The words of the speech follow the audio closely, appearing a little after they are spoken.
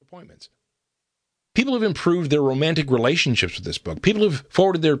disappointments. People have improved their romantic relationships with this book. People have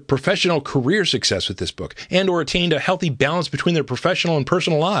forwarded their professional career success with this book and or attained a healthy balance between their professional and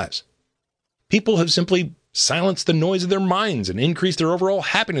personal lives. People have simply silenced the noise of their minds and increased their overall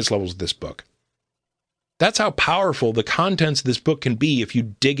happiness levels with this book. That's how powerful the contents of this book can be if you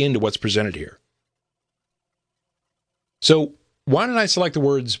dig into what's presented here. So, why did I select the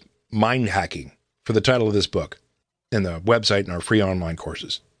words mind hacking for the title of this book and the website and our free online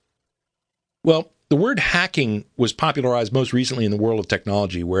courses? Well, the word hacking was popularized most recently in the world of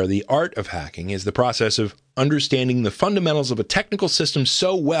technology, where the art of hacking is the process of understanding the fundamentals of a technical system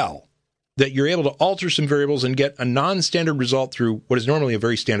so well that you're able to alter some variables and get a non-standard result through what is normally a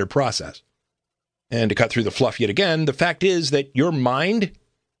very standard process. And to cut through the fluff yet again, the fact is that your mind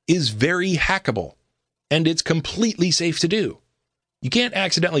is very hackable, and it's completely safe to do. You can't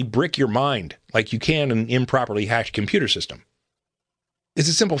accidentally brick your mind like you can an improperly hacked computer system. It's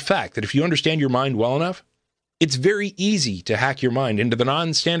a simple fact that if you understand your mind well enough, it's very easy to hack your mind into the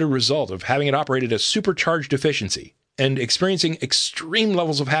non-standard result of having it operate at a supercharged efficiency and experiencing extreme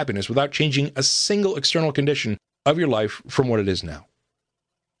levels of happiness without changing a single external condition of your life from what it is now.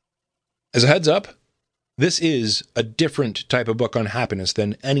 As a heads up, this is a different type of book on happiness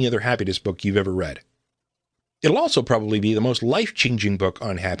than any other happiness book you've ever read. It'll also probably be the most life-changing book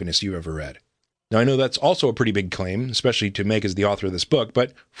on happiness you've ever read. Now, I know that's also a pretty big claim, especially to make as the author of this book,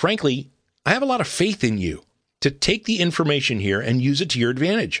 but frankly, I have a lot of faith in you to take the information here and use it to your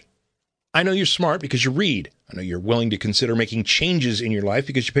advantage. I know you're smart because you read. I know you're willing to consider making changes in your life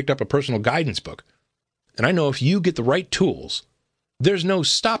because you picked up a personal guidance book. And I know if you get the right tools, there's no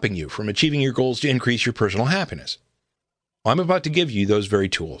stopping you from achieving your goals to increase your personal happiness. Well, I'm about to give you those very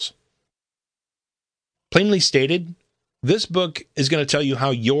tools. Plainly stated, this book is going to tell you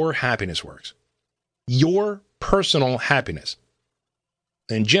how your happiness works. Your personal happiness.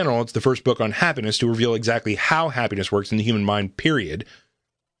 In general, it's the first book on happiness to reveal exactly how happiness works in the human mind, period.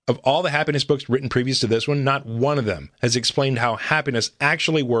 Of all the happiness books written previous to this one, not one of them has explained how happiness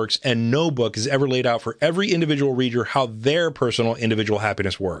actually works, and no book has ever laid out for every individual reader how their personal individual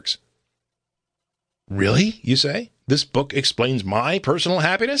happiness works. Really, you say? This book explains my personal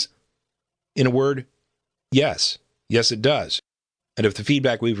happiness? In a word, yes. Yes, it does. And if the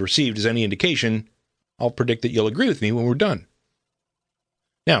feedback we've received is any indication, I'll predict that you'll agree with me when we're done.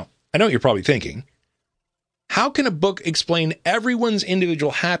 Now, I know what you're probably thinking. How can a book explain everyone's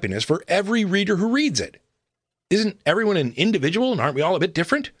individual happiness for every reader who reads it? Isn't everyone an individual, and aren't we all a bit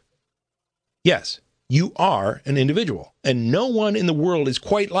different? Yes, you are an individual, and no one in the world is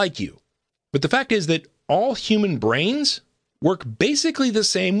quite like you. But the fact is that all human brains work basically the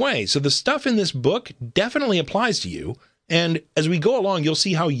same way, so the stuff in this book definitely applies to you, and as we go along, you'll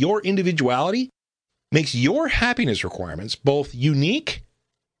see how your individuality makes your happiness requirements both unique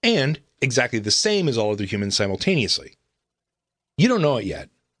and exactly the same as all other humans simultaneously. You don't know it yet,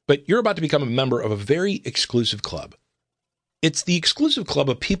 but you're about to become a member of a very exclusive club. It's the exclusive club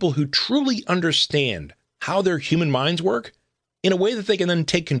of people who truly understand how their human minds work in a way that they can then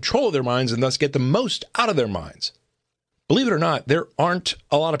take control of their minds and thus get the most out of their minds. Believe it or not, there aren't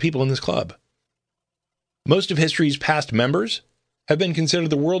a lot of people in this club. Most of history's past members have been considered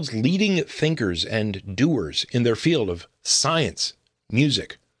the world's leading thinkers and doers in their field of science,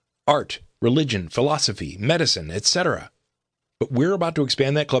 music, art, religion, philosophy, medicine, etc. But we're about to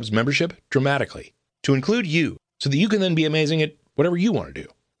expand that club's membership dramatically to include you so that you can then be amazing at whatever you want to do.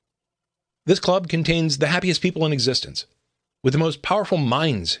 This club contains the happiest people in existence, with the most powerful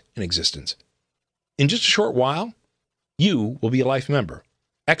minds in existence. In just a short while, you will be a life member,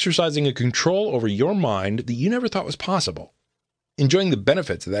 exercising a control over your mind that you never thought was possible, enjoying the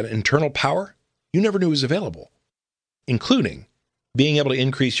benefits of that internal power you never knew was available, including being able to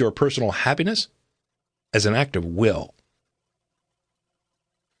increase your personal happiness as an act of will.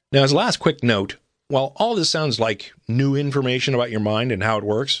 Now, as a last quick note, while all this sounds like new information about your mind and how it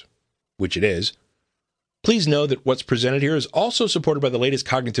works, which it is, please know that what's presented here is also supported by the latest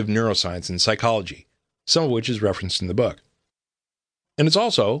cognitive neuroscience and psychology, some of which is referenced in the book. And it's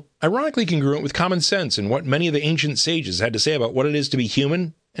also ironically congruent with common sense and what many of the ancient sages had to say about what it is to be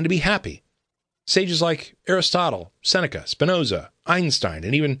human and to be happy. Sages like Aristotle, Seneca, Spinoza, Einstein,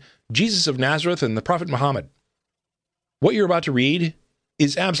 and even Jesus of Nazareth and the Prophet Muhammad. What you're about to read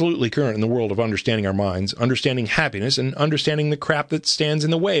is absolutely current in the world of understanding our minds, understanding happiness, and understanding the crap that stands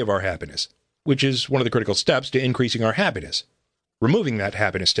in the way of our happiness, which is one of the critical steps to increasing our happiness, removing that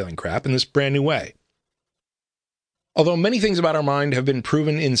happiness-stealing crap in this brand new way. Although many things about our mind have been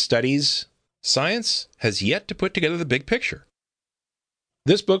proven in studies, science has yet to put together the big picture.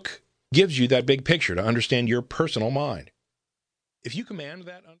 This book gives you that big picture to understand your personal mind. If you command that